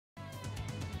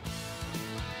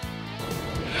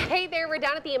Hey there, we're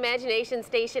down at the Imagination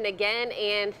Station again,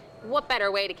 and what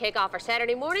better way to kick off our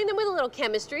Saturday morning than with a little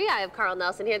chemistry? I have Carl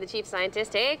Nelson here, the chief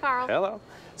scientist. Hey, Carl. Hello.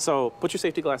 So put your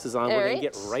safety glasses on. We're going to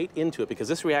get right into it because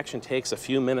this reaction takes a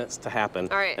few minutes to happen.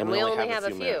 All right, and we only have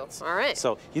a few. Minutes. All right.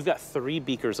 So you've got 3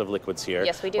 beakers of liquids here.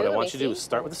 Yes, we do. What I want you to do is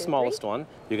start with the smallest one.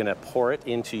 You're going to pour it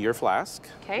into your flask.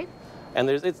 Okay. And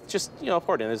it's just,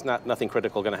 pour it in. There's nothing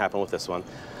critical going to happen with this one.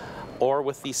 Or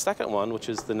with the second one, which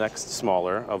is the next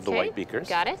smaller of the white beakers.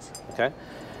 Got it. Okay.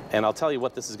 And I'll tell you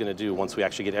what this is going to do once we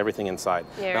actually get everything inside.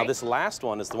 Yeah, now, this last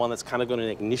one is the one that's kind of going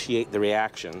to initiate the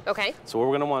reaction. Okay. So what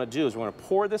we're going to want to do is we're going to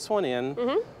pour this one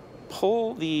in,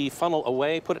 pull the funnel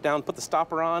away, put it down, put the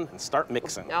stopper on, and start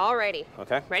mixing. Alrighty.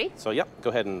 Okay. Ready? So, yep, go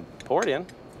ahead and pour it in.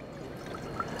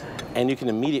 And you can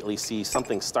immediately see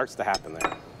something starts to happen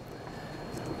there.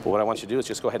 But what I want you to do is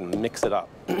just go ahead and mix it up.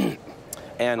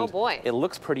 And oh boy, it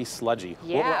looks pretty sludgy.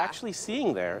 Yeah. What we're actually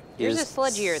seeing there Yours is is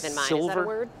sludgier than mine. silver. Is that a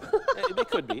word? It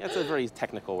could be. It's a very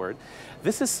technical word.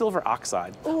 This is silver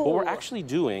oxide. Ooh. What we're actually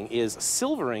doing is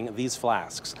silvering these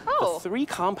flasks. Oh. The 3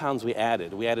 compounds we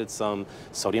added some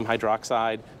sodium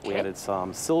hydroxide, we added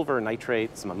some silver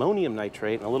nitrate, some ammonium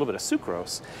nitrate, and a little bit of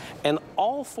sucrose. And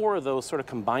all 4 of those sort of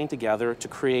combine together to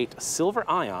create silver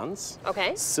ions.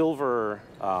 Okay. Silver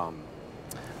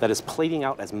that is plating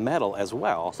out as metal as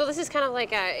well. So this is kind of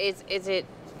like is it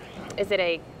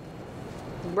a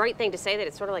right thing to say that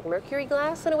it's sort of like mercury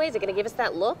glass in a way? Is it going to give us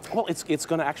that look? Well, it's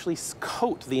going to actually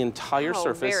coat the entire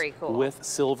surface very cool. with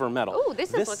silver metal. Oh,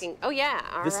 this is looking, oh yeah,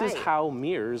 all This right. is how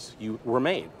mirrors were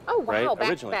made. Oh wow, right?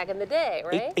 Originally. back in the day,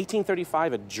 right?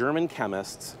 1835, a German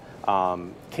chemist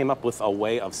came up with a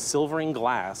way of silvering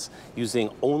glass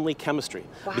using only chemistry.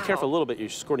 Wow. Be careful a little bit, you're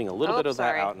squirting a little bit of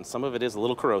that out, and some of it is a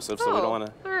little corrosive, so we don't want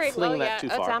to fling that too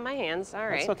far. It's on my hands, all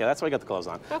right. That's okay, that's why I got the gloves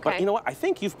on. Okay. But you know what, I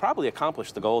think you've probably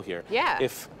accomplished the goal here. Yeah.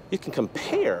 If you can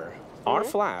compare our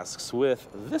flasks with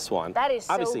this one. That is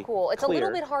so cool. It's clear. a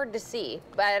little bit hard to see,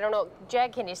 but I don't know.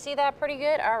 Jag, can you see that pretty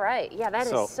good? All right, yeah, that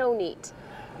is so neat.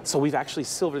 So we've actually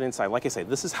silvered the inside. Like I say,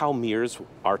 this is how mirrors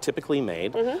are typically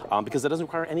made because it doesn't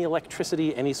require any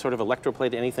electricity, any sort of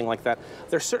electroplate, anything like that.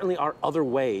 There certainly are other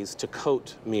ways to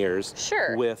coat mirrors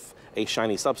with a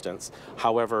shiny substance.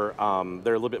 However,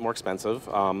 they're a little bit more expensive.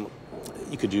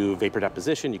 You could do vapor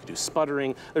deposition, you could do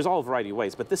sputtering. There's all a variety of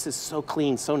ways, but this is so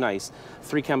clean, so nice.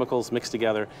 3 chemicals mixed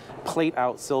together, plate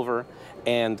out silver,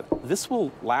 and this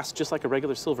will last just like a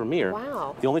regular silver mirror.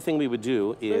 Wow. The only thing we would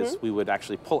do is we would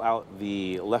actually pull out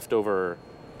the leftover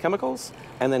chemicals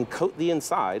and then coat the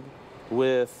inside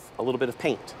with a little bit of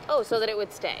paint. Oh, so that it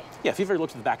would stay. Yeah, if you've ever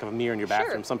looked at the back of a mirror in your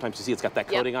bathroom, sometimes you see it's got that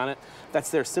coating on it. That's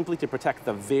there simply to protect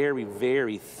the very,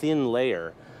 very thin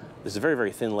layer. There's a very,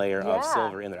 very thin layer of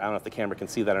silver in there. I don't know if the camera can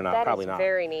see that or not. Probably not. That is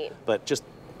very neat. But just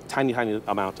tiny, tiny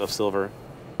amount of silver.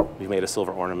 We've made a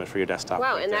silver ornament for your desktop.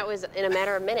 Wow, and that was in a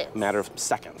matter of minutes. A matter of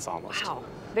seconds, almost. Wow,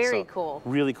 very cool.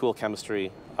 Really cool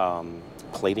chemistry.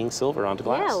 Plating silver onto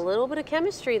glass. Yeah, a little bit of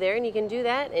chemistry there, and you can do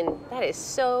that, and that is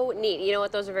so neat. You know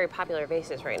what? Those are very popular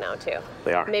vases right now, too.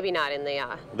 They are. Maybe not in the...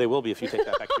 They will be if you take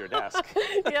that back to your desk.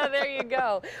 Yeah, there you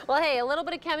go. Well, hey, a little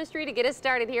bit of chemistry to get us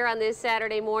started here on this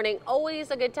Saturday morning.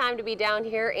 Always a good time to be down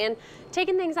here and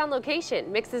taking things on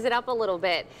location. Mixes it up a little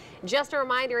bit. Just a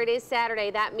reminder, it is Saturday.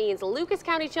 That means Lucas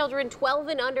County children 12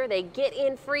 and under, they get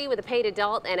in free with a paid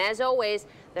adult, and as always,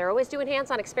 they're always doing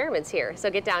hands-on experiments here, so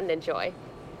get down and enjoy.